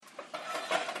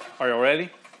Are y'all ready?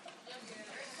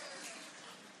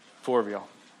 4 of y'all.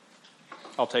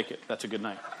 I'll take it. That's a good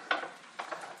night.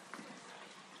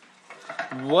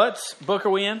 What book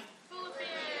are we in?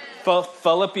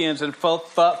 Philippians. And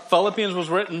Philippians was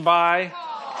written by...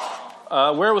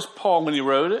 where was Paul when he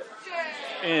wrote it?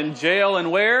 In jail.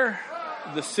 And where?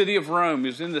 The city of Rome. He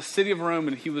was in the city of Rome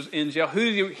and he was in jail. Who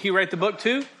did he write the book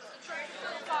to?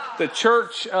 The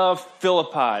church of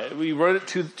Philippi. We wrote it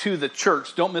to the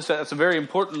church. Don't miss that. That's a very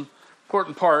important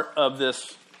part of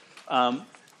this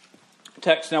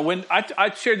text. Now, when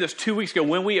I shared this 2 weeks ago,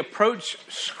 when we approach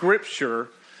Scripture,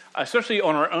 especially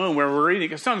on our own, where we're reading,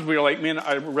 because sometimes we're like, man,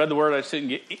 I read the Word, I just didn't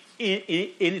get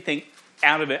anything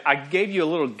out of it. I gave you a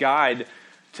little guide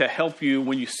to help you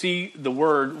when you see the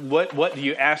Word. What do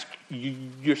you ask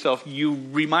yourself? You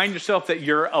remind yourself that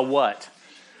you're a what?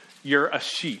 You're a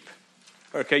sheep.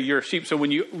 Okay, you're a sheep. So when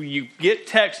you get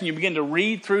text and you begin to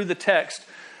read through the text,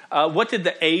 what did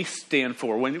the A stand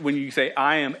for? When you say,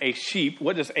 I am a sheep,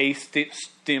 what does A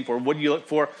stand for? What do you look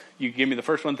for? You give me the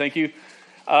first one, thank you.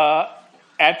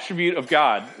 Attribute of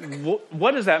God.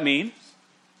 What does that mean?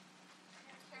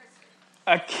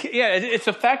 It's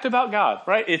a fact about God,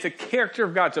 right? It's a character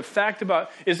of God. It's a fact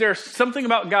about, is there something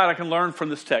about God I can learn from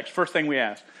this text? First thing we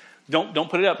ask. Don't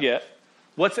put it up yet.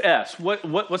 What's S?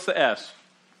 What's the S?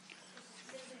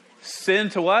 Sin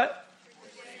to what?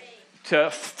 To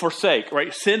forsake,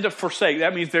 right? Sin to forsake.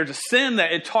 That means there's a sin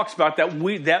that it talks about that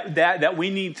we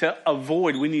need to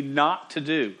avoid. We need not to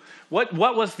do. What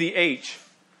was the H?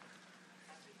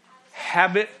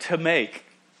 Habit to make.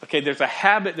 Okay, there's a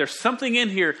habit. There's something in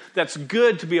here that's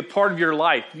good to be a part of your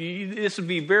life. This would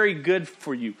be very good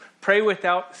for you. Pray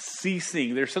without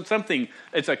ceasing. There's something.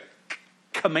 It's a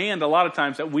command a lot of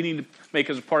times that we need to make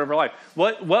as a part of our life.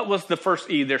 What was the first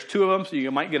E? There's 2 of them, so you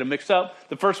might get them mixed up.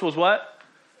 The first was what?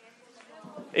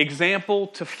 Example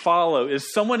to follow.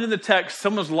 Is someone in the text,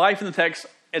 someone's life in the text,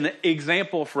 an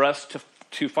example for us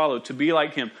to follow, to be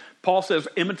like him? Paul says,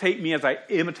 imitate me as I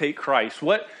imitate Christ.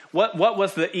 What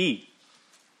was the E?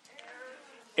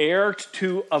 Err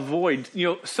to avoid.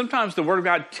 Sometimes the Word of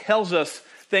God tells us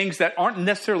things that aren't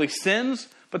necessarily sins,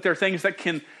 but they're things that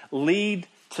can lead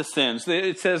to sins.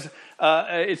 It says,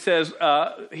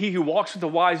 he who walks with the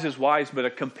wise is wise, but a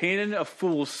companion of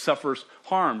fools suffers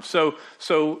harm. So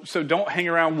don't hang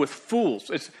around with fools.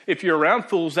 If you're around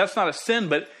fools, that's not a sin,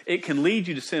 but it can lead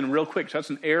you to sin real quick. So that's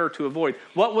an error to avoid.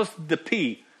 What was the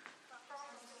P?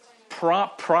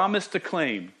 Promise to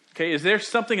claim. Okay, is there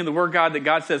something in the Word of God that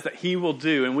God says that He will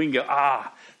do, and we can go,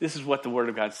 this is what the Word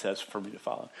of God says for me to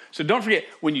follow. So don't forget,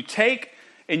 when you take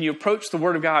and you approach the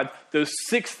Word of God, those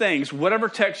 6 things, whatever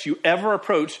text you ever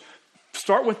approach,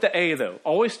 start with the A, though.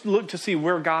 Always look to see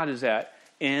where God is at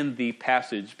in the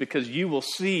passage, because you will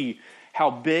see how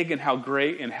big and how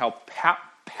great and how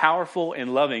powerful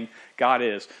and loving God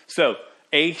is. So,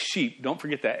 a sheep. Don't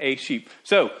forget that, a sheep.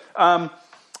 So,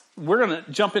 we're going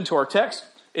to jump into our text.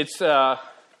 It's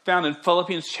found in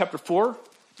Philippians chapter 4,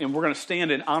 and we're going to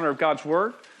stand in honor of God's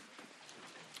Word.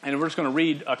 And we're just going to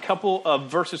read a couple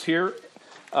of verses here.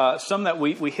 Some that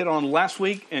we hit on last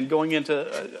week and going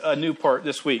into a new part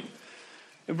this week.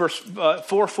 In verse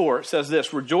 4, it says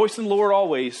this: rejoice in the Lord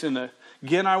always. And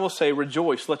again I will say,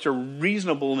 rejoice. Let your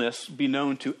reasonableness be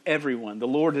known to everyone. The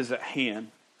Lord is at hand.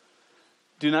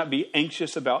 Do not be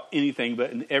anxious about anything,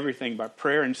 but in everything by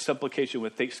prayer and supplication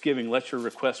with thanksgiving, let your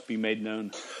requests be made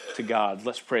known to God.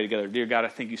 Let's pray together. Dear God, I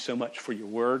thank you so much for your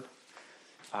Word.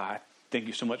 I thank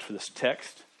you so much for this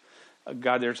text.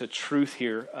 God, there's a truth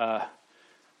here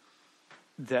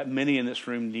that many in this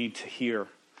room need to hear,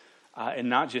 and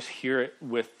not just hear it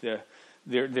with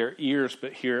their ears,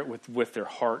 but hear it with their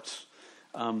hearts.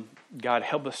 God,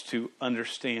 help us to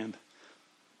understand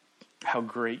how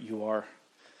great you are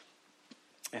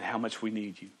and how much we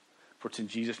need you. For it's in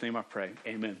Jesus' name I pray.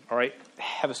 Amen. All right,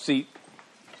 have a seat.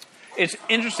 It's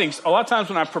interesting. A lot of times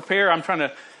when I prepare,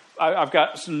 I've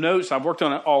got some notes. I've worked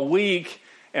on it all week.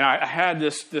 And I had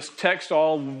this text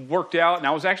all worked out, and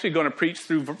I was actually going to preach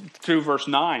through verse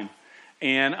 9.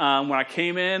 And when I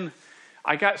came in,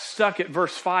 I got stuck at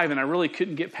verse 5, and I really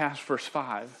couldn't get past verse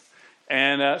 5.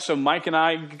 And so Mike and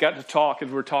I got to talk,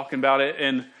 and we were talking about it.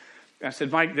 And I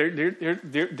said, Mike,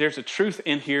 there's a truth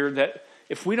in here that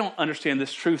if we don't understand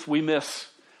this truth, we miss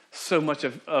so much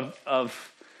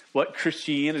of what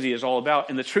Christianity is all about.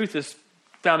 And the truth is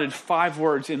found in 5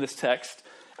 words in this text.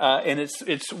 And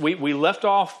we left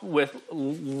off with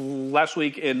last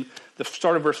week in the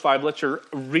start of verse 5. Let your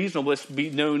reasonableness be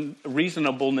known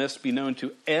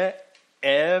to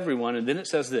everyone. And then it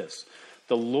says this: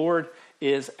 the Lord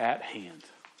is at hand.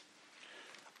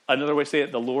 Another way to say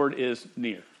it: the Lord is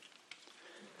near.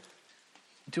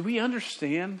 Do we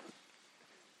understand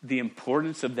the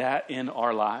importance of that in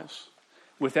our lives.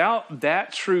 Without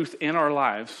that truth in our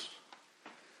lives,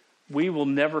 we will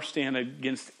never stand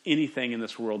against anything in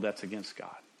this world that's against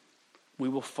God. We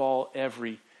will fall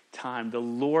every time. The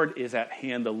Lord is at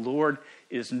hand. The Lord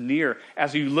is near.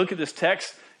 As you look at this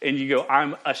text and you go,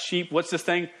 I'm a sheep. What's this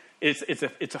thing? It's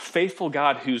a faithful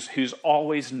God who's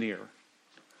always near.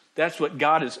 That's what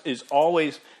God is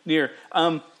always near.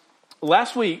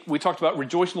 Last week we talked about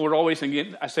rejoice in the Lord always. And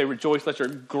again, I say rejoice. Let your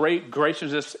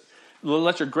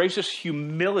gracious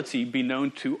humility be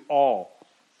known to all.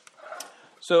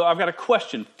 So I've got a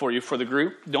question for you for the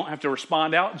group. Don't have to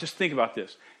respond out. Just think about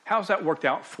this. How's that worked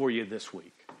out for you this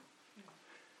week?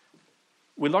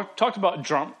 We talked about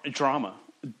drama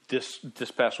this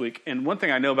past week. And one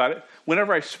thing I know about it,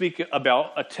 whenever I speak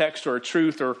about a text or a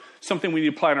truth or something we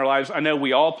need to apply in our lives, I know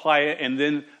we all apply it. And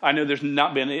then I know there's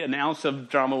not been an ounce of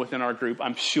drama within our group.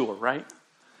 I'm sure, right?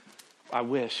 I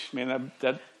wish. Man,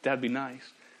 that'd be nice.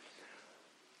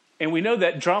 And we know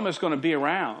that drama is going to be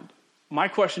around. My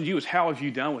question to you is, how have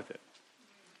you done with it?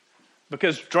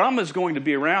 Because drama is going to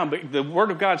be around, but the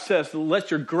Word of God says,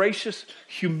 let your gracious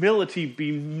humility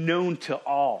be known to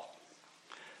all.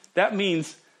 That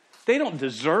means they don't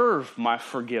deserve my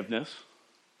forgiveness,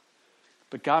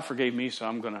 but God forgave me, so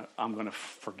I'm gonna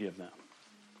forgive them.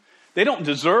 They don't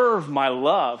deserve my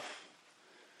love,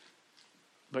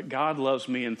 but God loves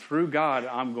me, and through God,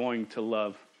 I'm going to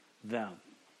love them.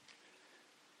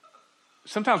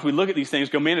 Sometimes we look at these things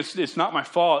and go, man, it's not my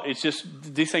fault. It's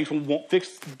just these things won't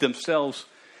fix themselves.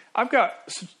 I've got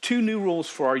 2 new rules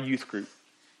for our youth group.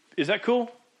 Is that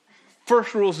cool?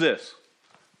 First rule is this.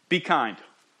 Be kind.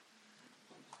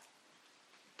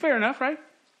 Fair enough, right?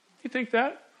 You think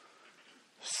that?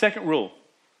 Second rule.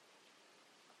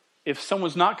 If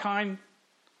someone's not kind,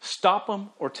 stop them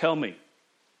or tell me.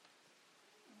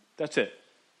 That's it.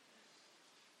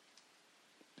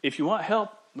 If you want help,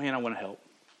 man, I want to help.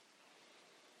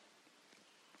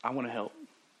 I want to help.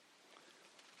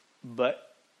 But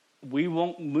we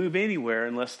won't move anywhere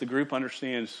unless the group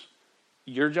understands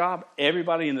your job,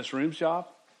 everybody in this room's job,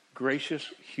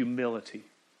 gracious humility.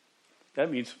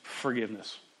 That means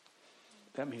forgiveness.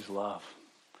 That means love.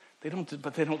 They don't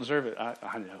deserve it.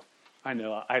 I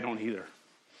know. I don't either.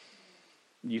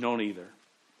 You don't either.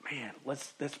 Man,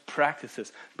 let's practice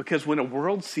this. Because when a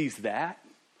world sees that,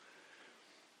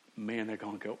 man, they're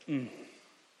going to go,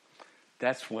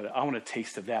 that's what I want a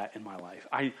taste of that in my life.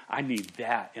 I need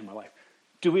that in my life.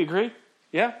 Do we agree?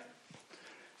 Yeah?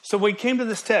 So we came to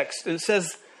this text, and it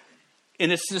says,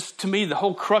 and it's just, to me, the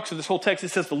whole crux of this whole text, it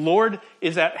says the Lord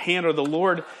is at hand, or the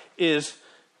Lord is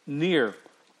near.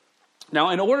 Now,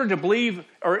 in order to believe,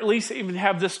 or at least even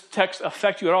have this text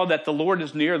affect you at all, that the Lord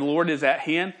is near, the Lord is at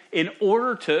hand, in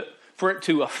order for it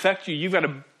to affect you, you've got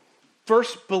to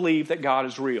first believe that God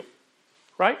is real.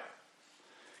 Right?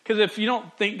 Because if you don't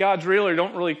think God's real or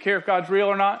don't really care if God's real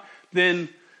or not, then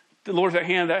the Lord's at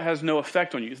hand, that has no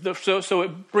effect on you. So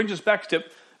it brings us back to,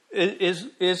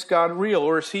 is God real?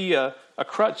 Or is he a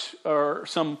crutch or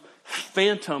some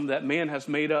phantom that man has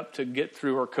made up to get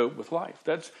through or cope with life?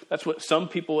 That's what some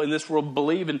people in this world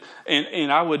believe.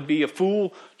 And I would be a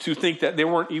fool to think that there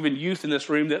weren't even youth in this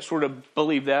room that sort of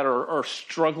believe that or are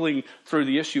struggling through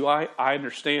the issue. I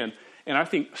understand. And I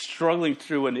think struggling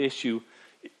through an issue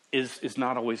is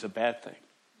not always a bad thing.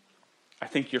 I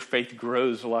think your faith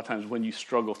grows a lot of times when you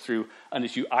struggle through an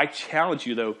issue. I challenge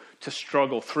you, though, to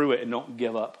struggle through it and don't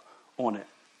give up on it.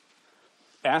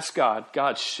 Ask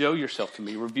God, show yourself to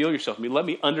me, reveal yourself to me, let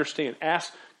me understand.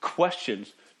 Ask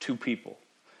questions to people.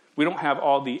 We don't have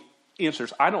all the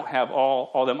answers. I don't have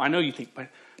all of them. I know you think, but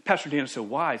Pastor Dan is so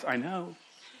wise. I know,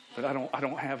 but I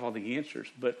don't have all the answers.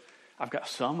 But I've got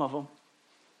some of them.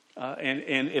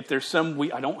 And if there's some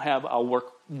I don't have, I'll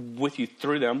work with you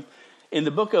through them. In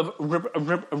the book of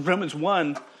Romans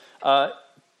 1,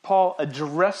 Paul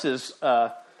addresses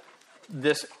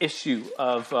this issue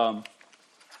of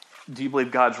do you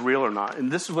believe God's real or not? And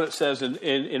this is what it says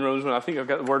in Romans 1. I think I've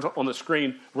got the words on the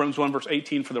screen. Romans 1 verse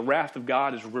 18, for the wrath of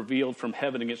God is revealed from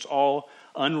heaven against all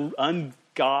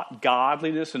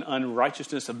ungodliness and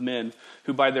unrighteousness of men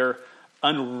who by their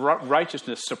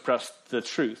unrighteousness suppress the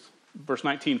truth. Verse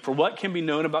 19, for what can be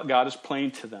known about God is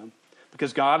plain to them,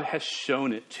 because God has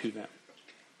shown it to them.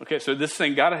 Okay, so this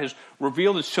thing, God has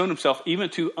revealed and shown himself even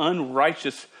to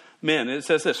unrighteous men. And it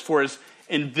says this, for his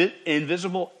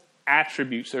invisible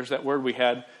attributes, there's that word we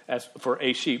had as for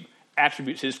a sheep,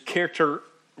 attributes, his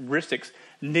characteristics,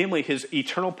 namely his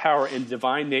eternal power and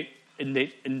divine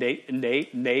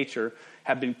nature,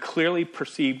 have been clearly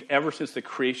perceived ever since the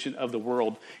creation of the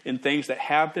world in things that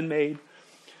have been made,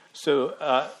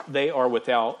 so they are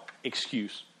without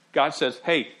excuse. God says,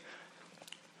 hey,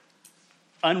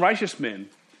 unrighteous men,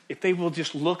 if they will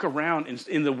just look around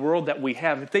in the world that we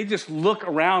have, if they just look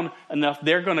around enough,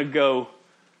 they're going to go,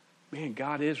 man,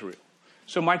 God is real.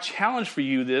 So my challenge for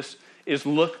you is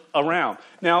look around.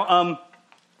 Now,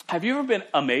 have you ever been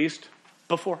amazed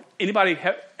before? Anybody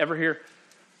ever here?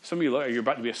 Some of you, you're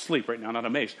about to be asleep right now, not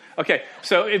amazed. Okay,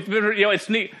 so it's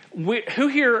neat. Who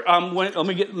here, let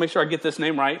me make sure I get this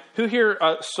name right. Who here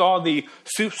saw the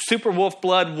super wolf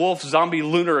blood wolf zombie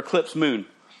lunar eclipse moon?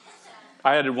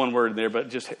 I added one word there, but it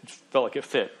just felt like it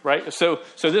fit, right? So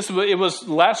it was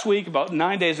last week, about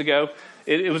 9 days ago.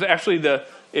 It was actually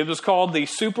it was called the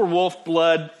super wolf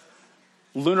blood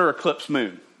lunar eclipse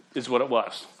moon, is what it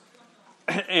was.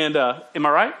 And am I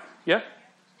right? Yeah.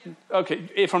 Okay.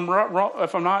 If I'm wrong,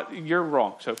 if I'm not, you're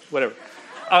wrong. So whatever.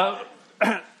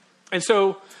 And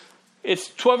so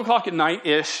it's 12 o'clock at night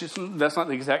ish. That's not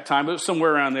the exact time, but it was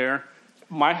somewhere around there.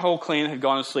 My whole clan had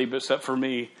gone to sleep except for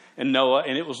me and Noah,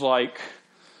 and it was like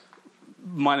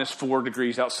 -4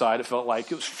 degrees outside. It felt like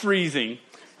it was freezing,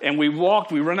 and we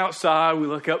run outside, we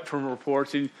look up from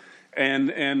reports, and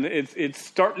it's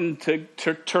starting to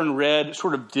turn red. It's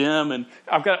sort of dim, and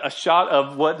I've got a shot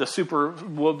of what the super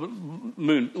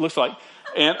moon looks like,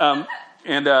 and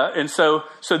so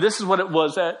this is what it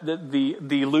was at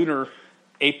the lunar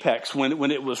apex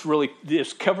when it was really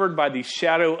covered by the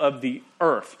shadow of the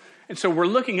earth. And so we're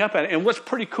looking up at it, and what's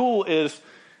pretty cool is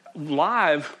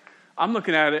live, I'm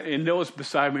looking at it, and Noah's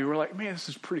beside me. We're like, man, this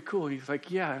is pretty cool. And he's like,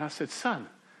 yeah. And I said, son,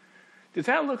 does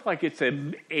that look like it's a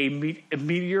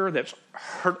meteor that's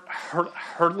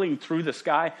hurtling through the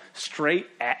sky straight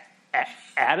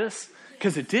at us?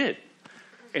 Because it did.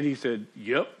 And he said,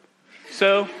 yep.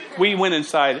 So we went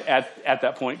inside at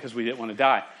that point because we didn't want to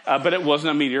die. But it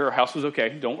wasn't a meteor. Our house was okay.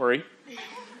 Don't worry.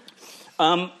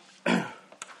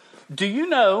 Do you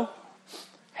know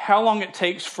how long it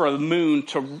takes for the moon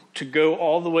to go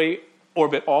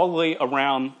orbit all the way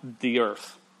around the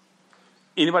earth?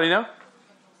 Anybody know?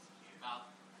 About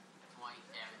 27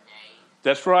 days.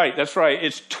 That's right.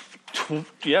 It's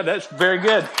that's very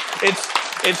good.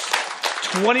 It's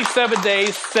 27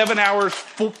 days, 7 hours,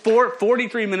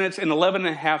 43 minutes, and 11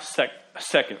 and a half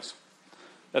seconds.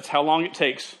 That's how long it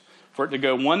takes for it to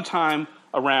go one time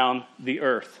around the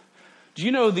earth. Do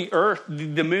you know the earth,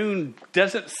 the moon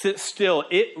doesn't sit still.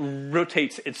 It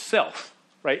rotates itself,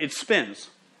 right? It spins.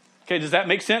 Okay, does that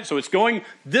make sense? So it's going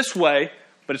this way,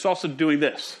 but it's also doing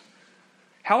this.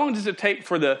 How long does it take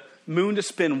for the moon to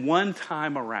spin one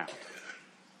time around?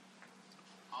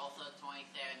 Also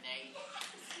 27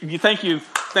 days.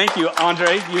 Thank you,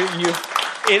 Andre.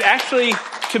 It actually,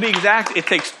 to be exact, it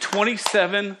takes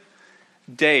 27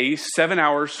 days, 7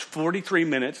 hours, 43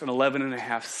 minutes, and 11 and a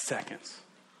half seconds.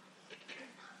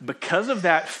 Because of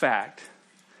that fact,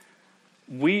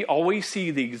 we always see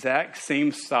the exact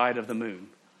same side of the moon.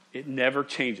 It never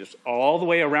changes. All the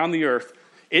way around the earth,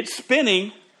 it's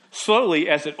spinning slowly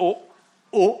as it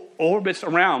orbits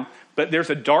around. But there's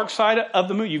a dark side of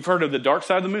the moon. You've heard of the dark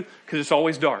side of the moon? Because it's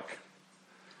always dark.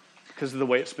 Because of the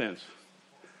way it spins.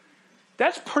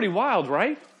 That's pretty wild,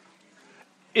 right?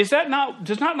 Is that not,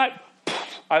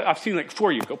 I've seen like 4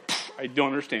 of you go, I don't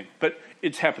understand. But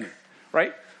it's happening,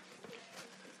 right?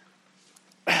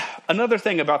 Another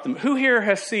thing about them. Who here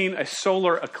has seen a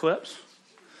solar eclipse?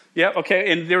 Yeah,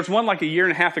 okay. And there was one like a year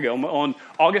and a half ago on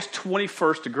August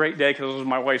 21st, a great day because it was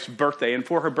my wife's birthday. And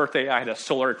for her birthday, I had a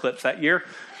solar eclipse that year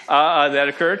that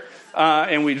occurred.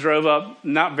 And we drove up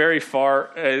not very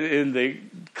far in the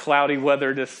cloudy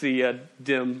weather to see a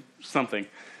dim something.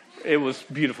 It was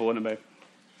beautiful, wasn't it, babe?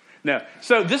 No.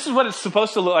 So this is what it's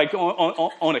supposed to look like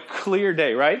on a clear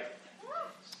day, right?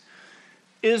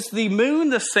 Is the moon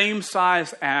the same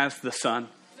size as the sun?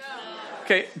 No.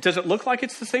 Okay, does it look like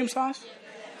it's the same size?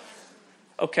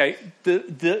 Okay,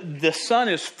 the sun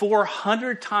is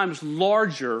 400 times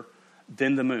larger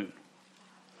than the moon.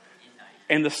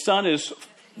 And the sun is,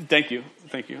 thank you.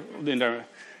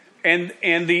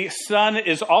 And the sun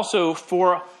is also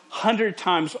 400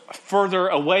 times further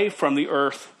away from the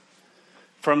earth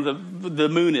from the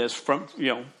moon is,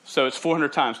 so it's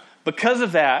 400 times. Because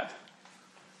of that,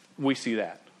 we see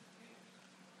that.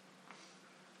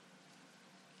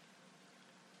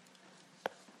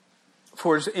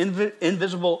 For his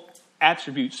invisible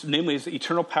attributes, namely his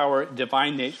eternal power,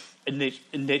 divine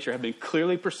nature, have been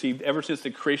clearly perceived ever since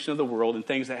the creation of the world and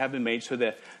things that have been made so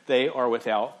that they are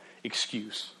without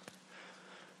excuse.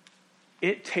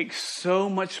 It takes so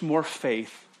much more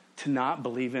faith to not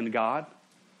believe in God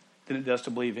than it does to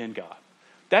believe in God.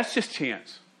 That's just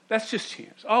chance.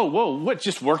 Oh, whoa, what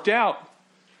just worked out?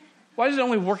 Why does it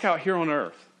only work out here on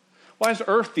earth? Why is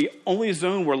earth the only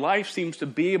zone where life seems to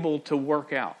be able to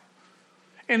work out?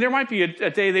 And there might be a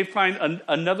day they find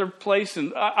another place,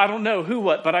 and I don't know who,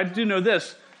 what, but I do know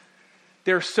this.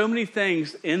 There are so many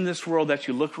things in this world that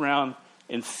you look around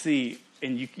and see,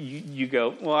 and you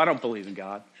go, well, I don't believe in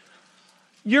God.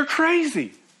 You're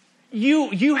crazy.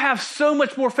 You have so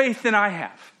much more faith than I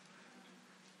have.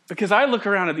 Because I look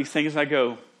around at these things and I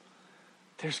go,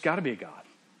 there's got to be a God.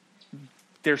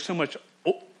 There's so much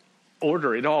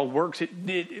order. It all works.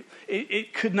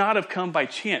 It could not have come by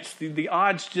chance. The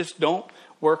odds just don't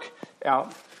work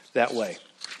out that way.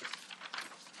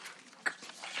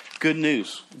 Good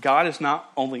news. God is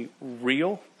not only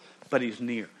real, but he's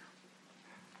near.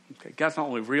 Okay, God's not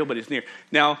only real, but he's near.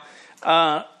 Now,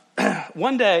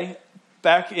 one day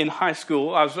back in high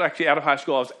school, I was actually out of high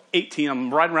school. I was 18.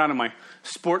 I'm riding around in my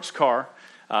sports car.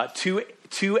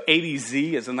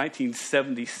 280Z is a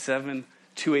 1977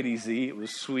 280Z. It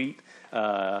was sweet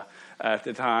at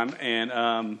the time,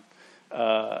 and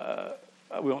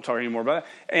we won't talk anymore about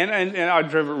that. And I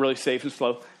drove it really safe and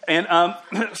slow. And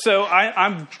so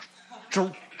I'm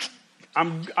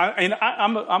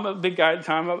a big guy at the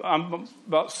time. I'm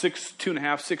about 2.5,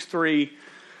 6'3",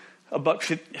 about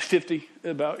 50,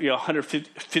 about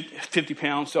 150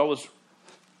 pounds. So I was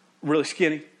really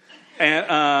skinny, and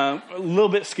a little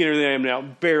bit skinnier than I am now,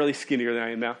 barely skinnier than I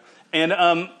am now. And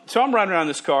so I'm riding around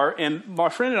this car, and my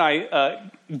friend and I,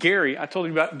 Gary, I told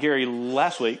you about Gary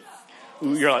last week.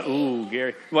 Ooh, you're like, ooh,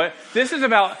 Gary. Well, this is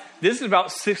about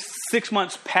 6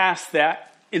 months past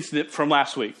that incident from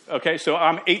last week. Okay, so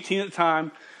I'm 18 at the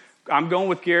time. I'm going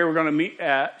with Gary. We're going to meet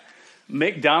at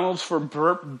McDonald's for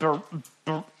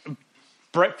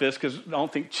breakfast, because I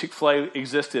don't think Chick-fil-A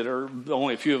existed, or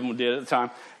only a few of them did at the time.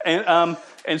 And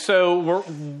so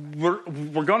we're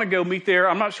going to go meet there.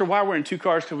 I'm not sure why we're in two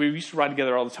cars, because we used to ride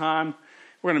together all the time.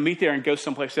 We're going to meet there and go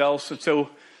someplace else. And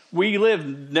so we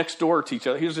live next door to each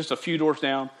other. He was just a few doors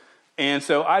down. And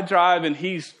so I drive, and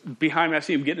he's behind me. I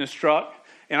see him getting in his truck.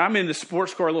 And I'm in this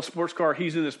sports car, a little sports car.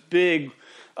 He's in this big,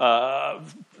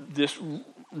 this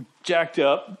jacked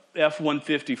up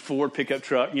F-150 Ford pickup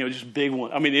truck, just big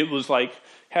one. I mean, it was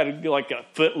had like a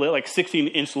foot lift, like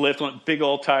 16-inch lift on it, big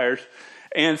old tires.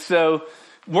 And so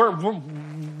we're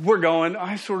going.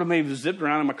 I sort of maybe zipped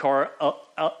around in my car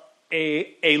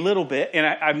a little bit, and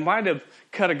I might have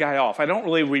cut a guy off. I don't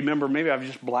really remember. Maybe I've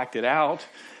just blacked it out.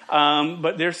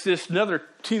 But there's this another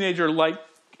teenager-like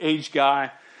age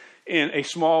guy in a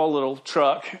small little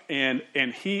truck, and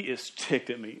he is ticked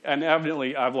at me. And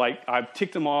evidently I've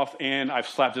ticked him off, and I've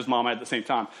slapped his mama at the same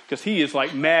time, because he is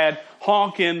like mad,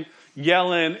 honking,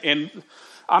 yelling, and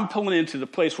I'm pulling into the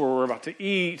place where we're about to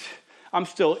eat. I'm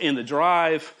still in the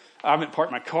drive. I haven't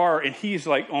parked my car, and he's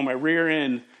like on my rear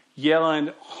end,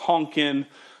 yelling, honking.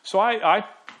 So I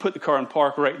put the car in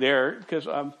park right there, because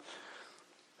I'm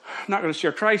not going to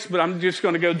share Christ, but I'm just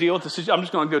going to go deal with the situation. I'm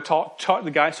just going to go talk to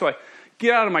the guy. So I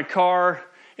get out of my car,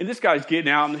 and this guy's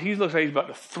getting out, and he looks like he's about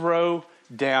to throw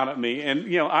down at me.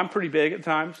 And I'm pretty big at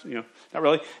times, not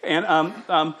really.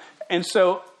 And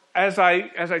so as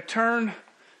I turn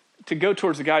to go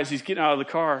towards the guy as he's getting out of the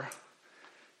car,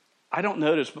 I don't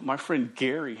notice, but my friend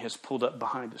Gary has pulled up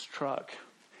behind his truck,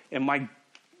 and my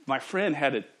friend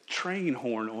had a train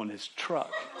horn on his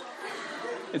truck.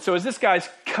 And so as this guy's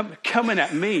coming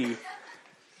at me,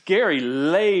 Gary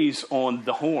lays on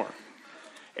the horn.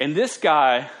 And this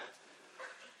guy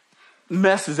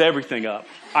messes everything up,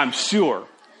 I'm sure,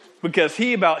 because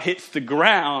he about hits the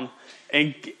ground,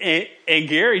 and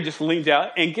Gary just leans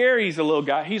out. And Gary's a little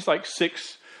guy. He's like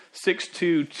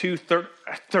 6'2",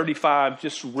 235,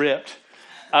 just ripped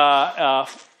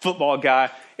football guy.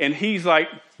 And he's like,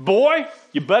 boy,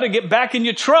 you better get back in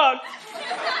your truck.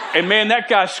 And man, that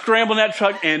guy scrambled in that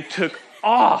truck and took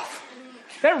off.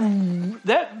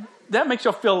 That makes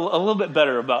y'all feel a little bit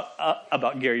better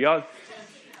about Gary. Y'all,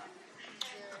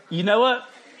 you know what?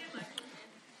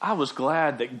 I was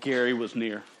glad that Gary was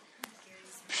near.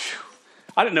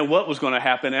 I didn't know what was going to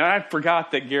happen, and I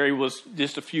forgot that Gary was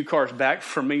just a few cars back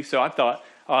from me, so I thought,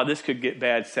 oh, this could get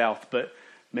bad south. But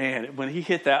man, when he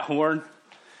hit that horn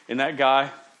and that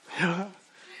guy,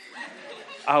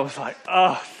 I was like,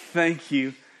 oh, thank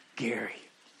you, Gary.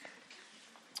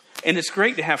 And it's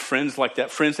great to have friends like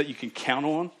that, friends that you can count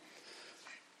on.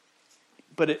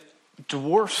 But it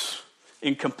dwarfs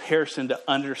in comparison to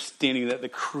understanding that the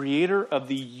creator of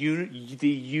the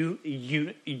universe,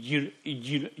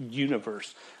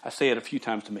 I say it a few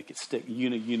times to make it stick,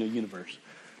 universe.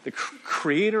 The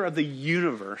creator of the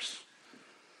universe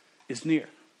is near.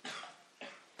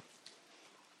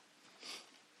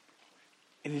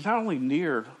 And he's not only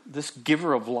near, this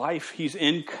giver of life, he's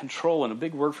in control. And a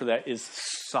big word for that is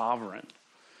sovereign.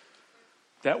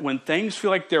 That when things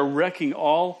feel like they're wrecking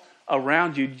all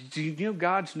around you, do you know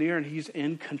God's near and he's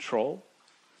in control?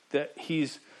 That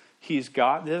he's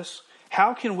got this?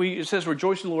 How can we, it says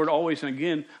rejoice in the Lord always, and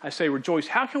again, I say rejoice.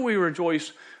 How can we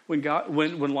rejoice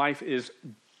when life is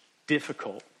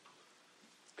difficult?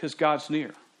 Because God's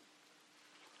near.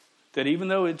 That even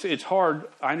though it's hard,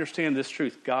 I understand this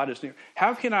truth. God is near.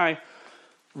 How can I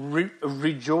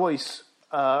rejoice,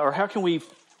 or how can we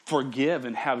forgive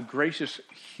and have gracious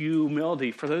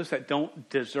humility for those that don't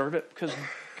deserve it? Because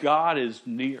God is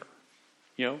near.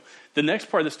 You know, the next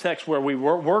part of this text where we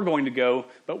were going to go,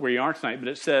 but we aren't tonight, but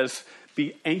it says,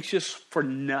 be anxious for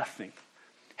nothing.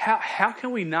 How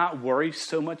can we not worry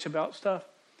so much about stuff?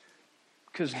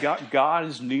 Because God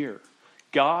is near.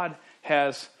 God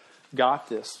has got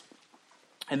this.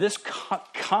 And this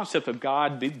concept of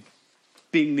God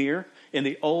being near in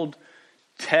the Old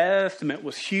Testament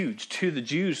was huge. To the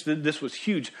Jews, this was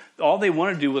huge. All they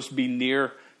wanted to do was be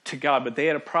near to God, but they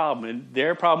had a problem. And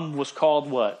their problem was called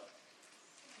what?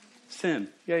 Sin.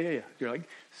 Yeah. You're like,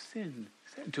 sin.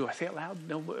 Do I say it loud?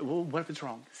 No. What if it's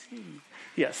wrong? Sin.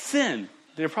 Yeah, sin.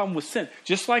 Their problem was sin.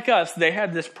 Just like us, they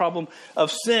had this problem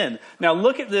of sin. Now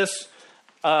look at this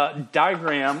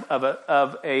diagram of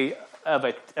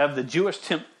the Jewish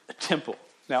temple.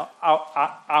 Now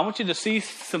I want you to see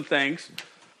some things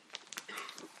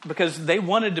because they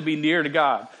wanted to be near to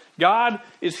God. God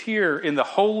is here in the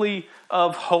holy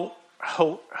of holies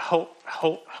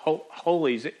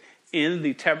in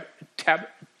the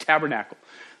tabernacle.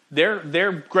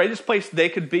 Their greatest place they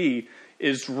could be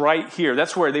is right here.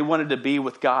 That's where they wanted to be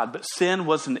with God. But sin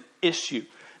was an issue.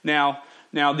 Now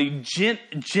the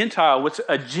Gentile,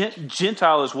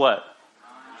 Gentile is what?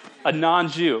 A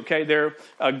non-Jew. Okay, they're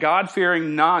a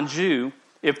God-fearing non-Jew.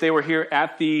 If they were here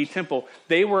at the temple,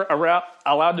 they were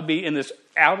allowed to be in this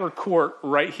outer court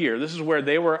right here. This is where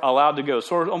they were allowed to go.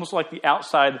 Sort of almost like the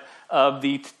outside of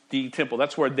the temple.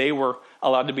 That's where they were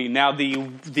allowed to be. Now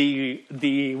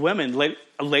the women,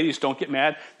 ladies, don't get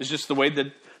mad. It's just the way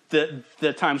that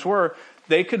the times were.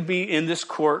 They could be in this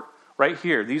court right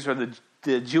here. These are the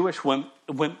Jewish women.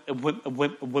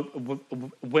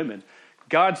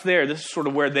 God's there. This is sort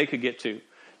of where they could get to.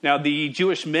 Now the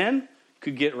Jewish men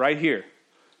could get right here.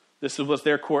 This was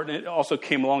their court, and it also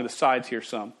came along the sides here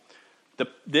some.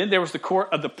 Then there was the court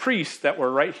of the priests that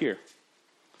were right here.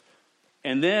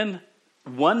 And then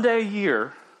one day a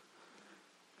year,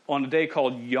 on a day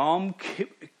called Yom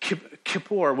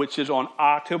Kippur, which is on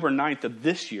October 9th of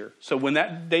this year. So when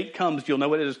that date comes, you'll know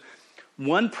what it is.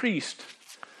 One priest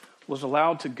was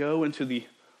allowed to go into the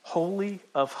Holy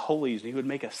of Holies, and he would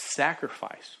make a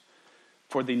sacrifice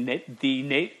for the nation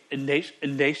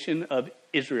of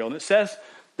Israel. And it says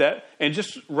that, and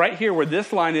just right here where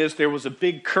this line is, there was a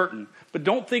big curtain. But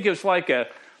don't think it's like a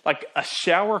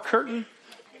shower curtain.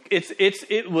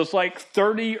 It was like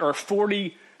 30 or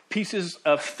 40 pieces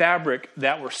of fabric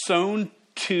that were sewn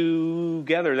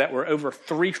together that were over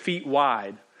 3 feet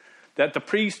wide. That the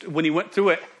priest, when he went through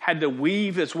it, had to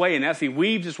weave his way. And as he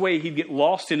weaved his way, he'd get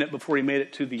lost in it before he made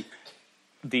it to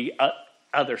the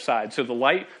other side. So the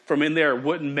light from in there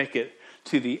wouldn't make it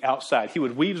to the outside. He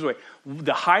would weave his way.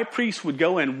 The high priest would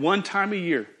go in one time a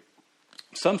year.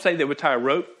 Some say they would tie a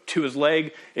rope to his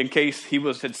leg in case he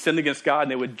had sinned against God,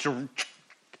 and they would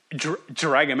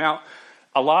drag him out.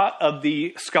 A lot of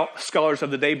the scholars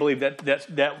of the day believe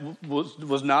that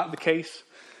was not the case,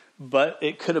 but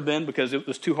it could have been because it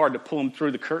was too hard to pull him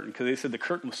through the curtain because they said the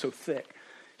curtain was so thick.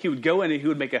 He would go in and he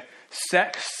would make a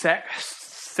sacrifice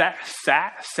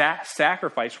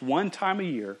one time a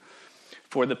year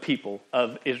for the people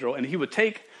of Israel, and he would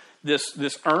take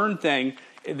this urn thing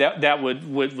that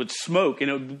would smoke, and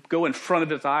it would go in front of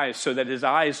his eyes so that his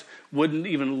eyes wouldn't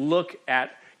even look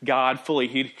at God fully.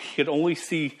 He could only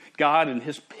see God and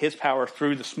his power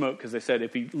through the smoke, because they said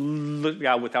if he looked at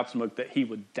God without smoke that he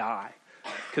would die,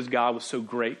 because God was so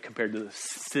great compared to the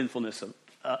sinfulness of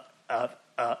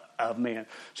man.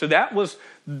 So that was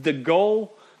the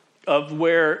goal of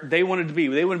where they wanted to be.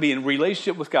 They wanted to be in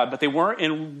relationship with God, but they weren't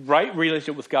in right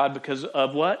relationship with God because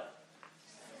of what?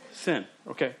 Sin.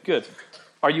 Okay, good.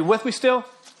 Are you with me still?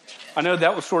 I know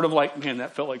that was sort of like, man,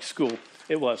 that felt like school.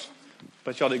 It was.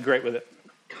 But y'all did great with it.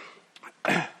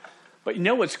 But you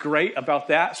know what's great about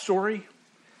that story?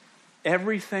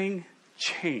 Everything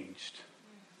changed.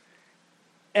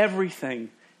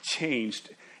 Everything changed.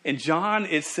 In John,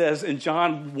 it says in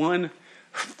John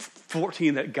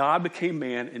 1:14 that God became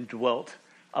man and dwelt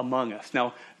among us.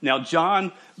 Now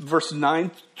John verses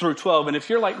 9 through 12. And if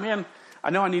you're like, man, I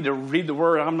know I need to read the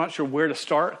word, I'm not sure where to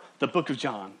start, the book of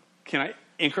John. Can I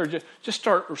encourage you? Just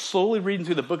start slowly reading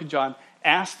through the book of John.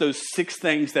 Ask those 6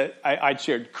 things that I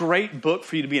shared. Great book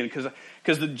for you to be in, because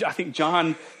I think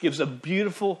John gives a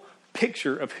beautiful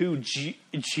picture of who Jesus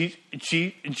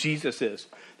is.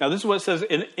 Now, this is what it says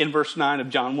in verse 9 of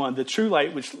John 1. The true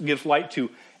light, which gives light to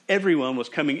everyone, was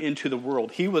coming into the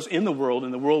world. He was in the world,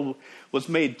 and the world was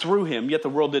made through him, yet the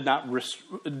world did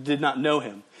not know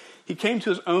him. He came to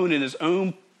his own, and his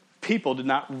own people did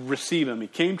not receive him. He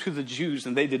came to the Jews,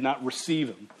 and they did not receive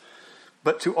him.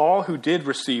 But to all who did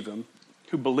receive him,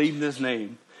 who believed in his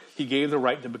name, he gave the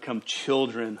right to become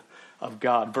children of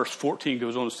God. Verse 14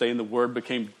 goes on to say, and the Word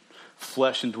became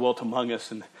flesh and dwelt among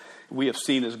us, and we have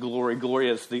seen his glory. Glory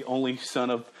as the only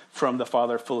Son from the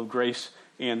Father, full of grace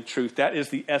and truth. That is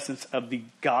the essence of the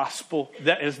gospel.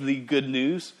 That is the good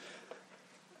news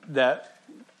that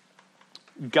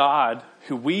God,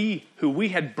 who we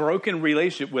had broken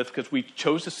relationship with because we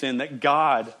chose to sin, that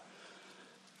God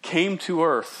came to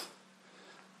earth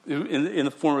in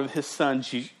the form of his Son,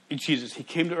 Jesus. He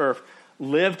came to earth,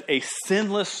 lived a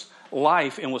sinless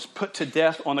life, and was put to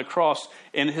death on the cross.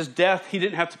 And his death, he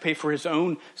didn't have to pay for his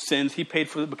own sins. He paid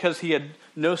for it because he had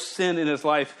no sin in his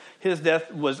life. His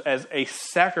death was as a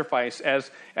sacrifice,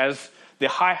 as the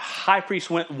high priest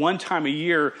went one time a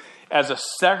year as a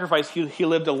sacrifice. He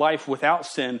lived a life without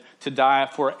sin to die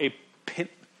for a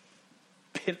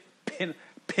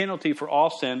penalty for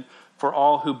all sin, for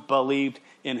all who believed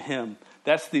in him.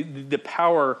 That's the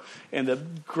power and the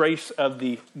grace of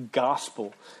the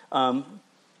gospel.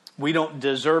 We don't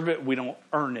deserve it. We don't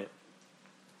earn it.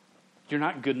 You're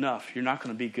not good enough. You're not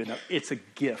going to be good enough. It's a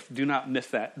gift. Do not miss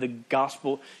that. The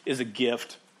gospel is a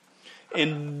gift.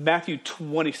 In Matthew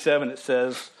 27, it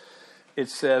says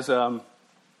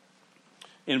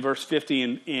in verse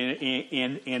 50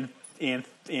 and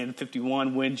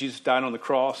 51, when Jesus died on the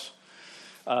cross,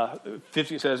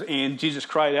 50 says, and Jesus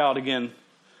cried out again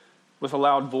with a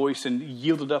loud voice and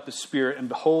yielded up his spirit. And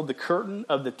behold, the curtain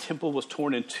of the temple was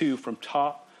torn in two from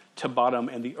top to bottom,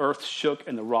 and the earth shook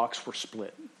and the rocks were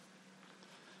split.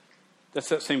 That's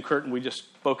that same curtain we just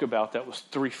spoke about that was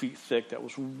 3 feet thick. That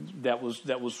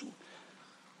was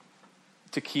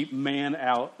to keep man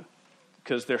out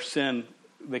because their sin,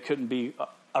 they couldn't be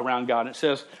around God. And it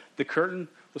says the curtain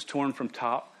was torn from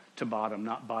top to bottom,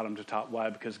 not bottom to top. Why?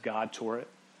 Because God tore it.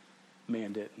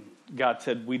 Man didn't. God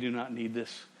said, we do not need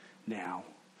this now.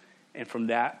 And from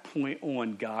that point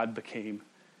on, God became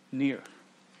near.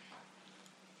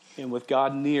 And with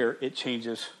God near, it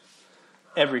changes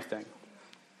everything.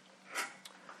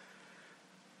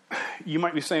 You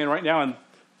might be saying right now,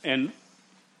 and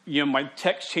you know, my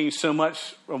text changed so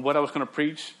much from what I was going to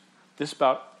preach.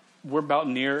 We're about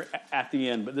near at the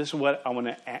end, but this is what I want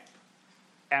to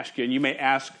ask you. And you may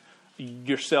ask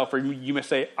yourself, or you may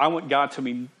say, I want God to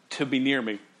be near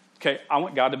me. Okay, I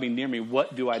want God to be near me.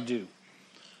 What do I do?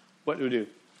 What do I do?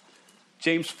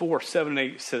 James 4, 7 and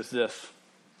 8 says this.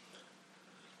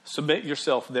 Submit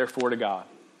yourself, therefore, to God.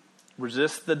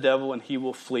 Resist the devil, and he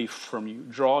will flee from you.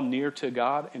 Draw near to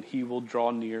God, and he will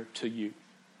draw near to you.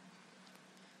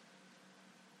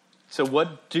 So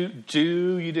what do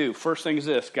you do? First thing is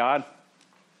this. God,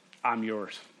 I'm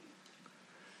yours.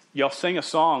 Y'all sing a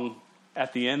song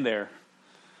at the end there.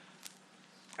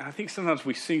 And I think sometimes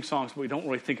we sing songs, but we don't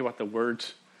really think about the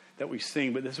words that we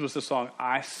sing. But this was the song,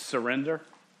 I surrender.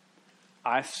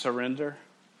 I surrender.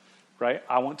 Right?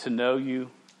 I want to know you.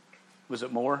 Was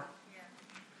it more?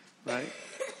 Yeah. Right?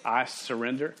 I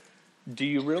surrender. Do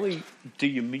you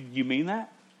mean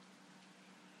that?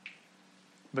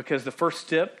 Because the first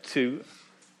step to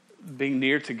being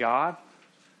near to God,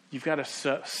 you've got to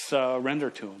surrender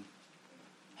to him.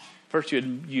 First,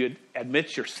 you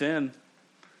admit your sin,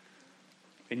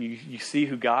 and you see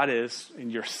who God is,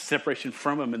 and your separation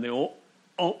from him. And the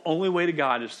only way to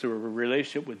God is through a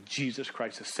relationship with Jesus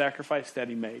Christ, the sacrifice that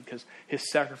he made, because his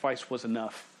sacrifice was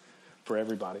enough for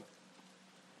everybody.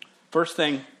 First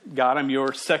thing, God, I'm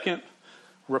yours. Second,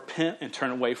 repent and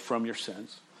turn away from your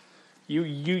sins.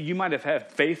 You might have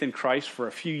had faith in Christ for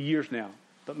a few years now,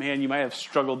 but man, you might have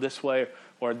struggled this way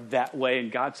or that way, and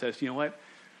God says, you know what?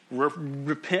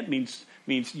 Repent means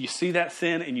you see that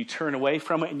sin and you turn away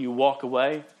from it and you walk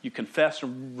away. You confess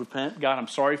and repent. God, I'm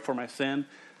sorry for my sin.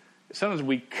 Sometimes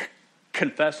we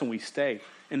confess and we stay,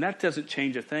 and that doesn't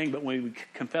change a thing, but when we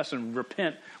confess and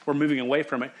repent, we're moving away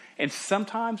from it. And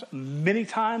sometimes, many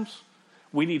times,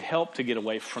 we need help to get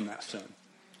away from that sin.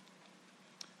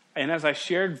 And as I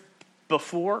shared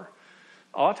before,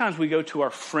 a lot of times we go to our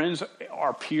friends,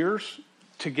 our peers,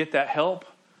 to get that help.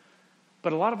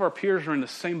 But a lot of our peers are in the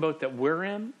same boat that we're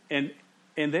in, and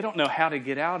they don't know how to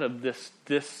get out of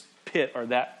this pit or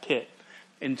that pit.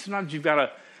 And sometimes you've got to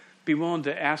be willing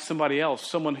to ask somebody else,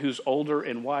 someone who's older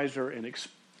and wiser and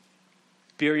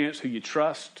experienced, who you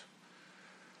trust.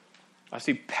 I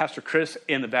see Pastor Chris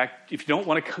in the back. If you don't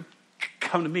want to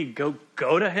come to me.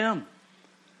 Go to him.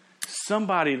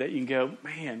 Somebody that you can go,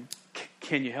 man,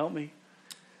 can you help me?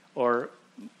 Or,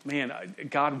 man,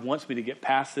 God wants me to get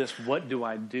past this. What do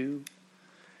I do?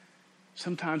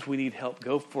 Sometimes we need help.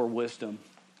 Go for wisdom.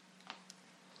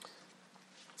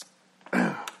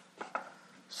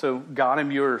 So God,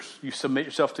 I'm yours. You submit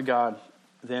yourself to God.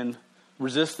 Then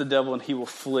resist the devil and he will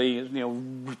flee.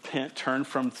 Repent, turn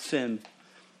from sin.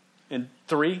 And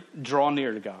 3, draw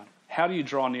near to God. How do you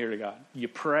draw near to God? You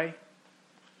pray.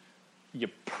 You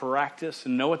practice.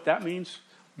 And know what that means?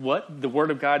 What the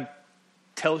Word of God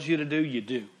tells you to do, you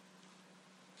do.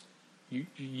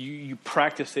 You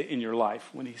practice it in your life.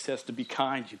 When he says to be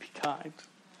kind, you be kind.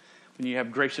 When you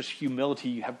have gracious humility,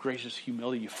 you have gracious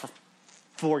humility. You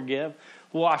forgive.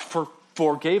 Well, I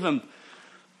forgave him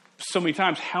so many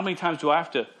times. How many times do I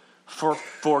have to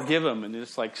forgive him? And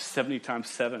it's like 70 times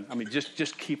 7. I mean,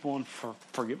 just keep on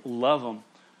forgive. Love him.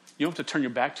 You don't have to turn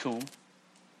your back to him.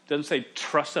 It doesn't say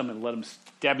trust him and let him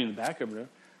stab you in the back over there.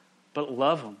 But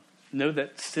love him. Know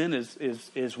that sin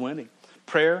is winning.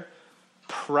 Prayer,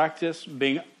 practice,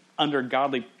 being under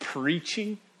godly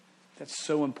preaching. That's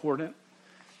so important.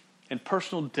 And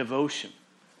personal devotion.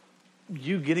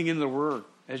 You getting into the Word.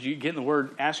 As you get in the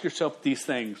Word, ask yourself these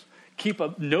things. Keep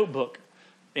a notebook.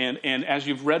 And as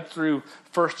you've read through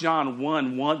 1 John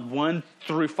 1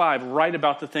 through 5, write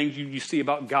about the things you see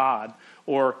about God.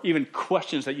 Or even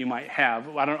questions that you might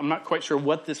have. I'm not quite sure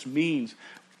what this means.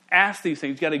 Ask these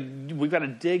things. We've got to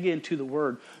dig into the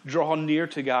Word. Draw near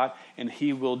to God, and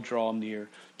he will draw near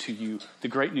to you. The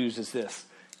great news is this.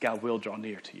 God will draw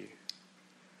near to you.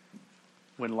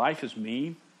 When life is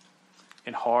mean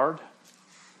and hard,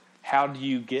 how do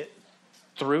you get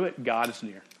through it? God is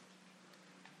near.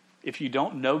 If you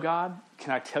don't know God,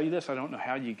 can I tell you this? I don't know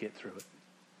how you get through it.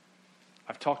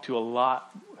 I've talked to a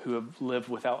lot who have lived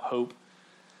without hope,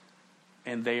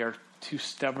 and they are too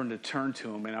stubborn to turn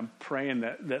to him. And I'm praying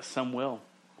that some will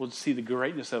see the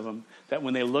greatness of him, that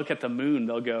when they look at the moon,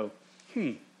 they'll go,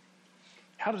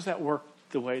 how does that work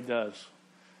the way it does?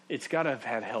 It's got to have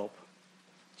had help.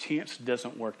 Chance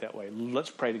doesn't work that way.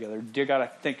 Let's pray together. Dear God, I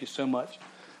thank you so much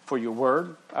for your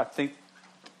word. I thank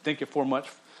you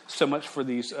so much for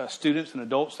these students and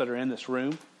adults that are in this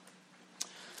room.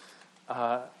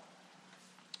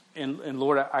 And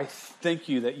Lord, I thank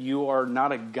you that you are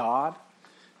not a God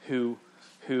who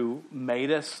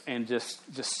made us and just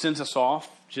sends us off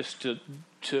just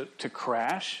to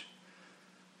crash.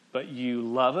 But you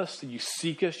love us, you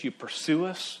seek us, you pursue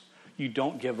us, you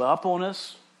don't give up on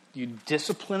us, you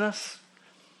discipline us,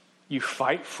 you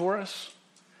fight for us.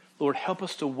 Lord, help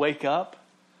us to wake up.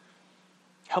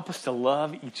 Help us to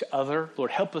love each other.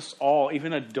 Lord, help us all,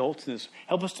 even adults in this,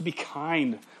 help us to be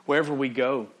kind wherever we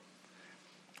go.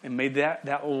 And may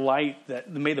that light,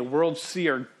 may the world see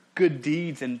our good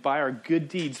deeds, and by our good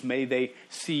deeds, may they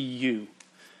see you.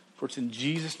 For it's in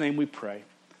Jesus' name we pray.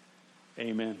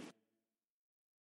 Amen.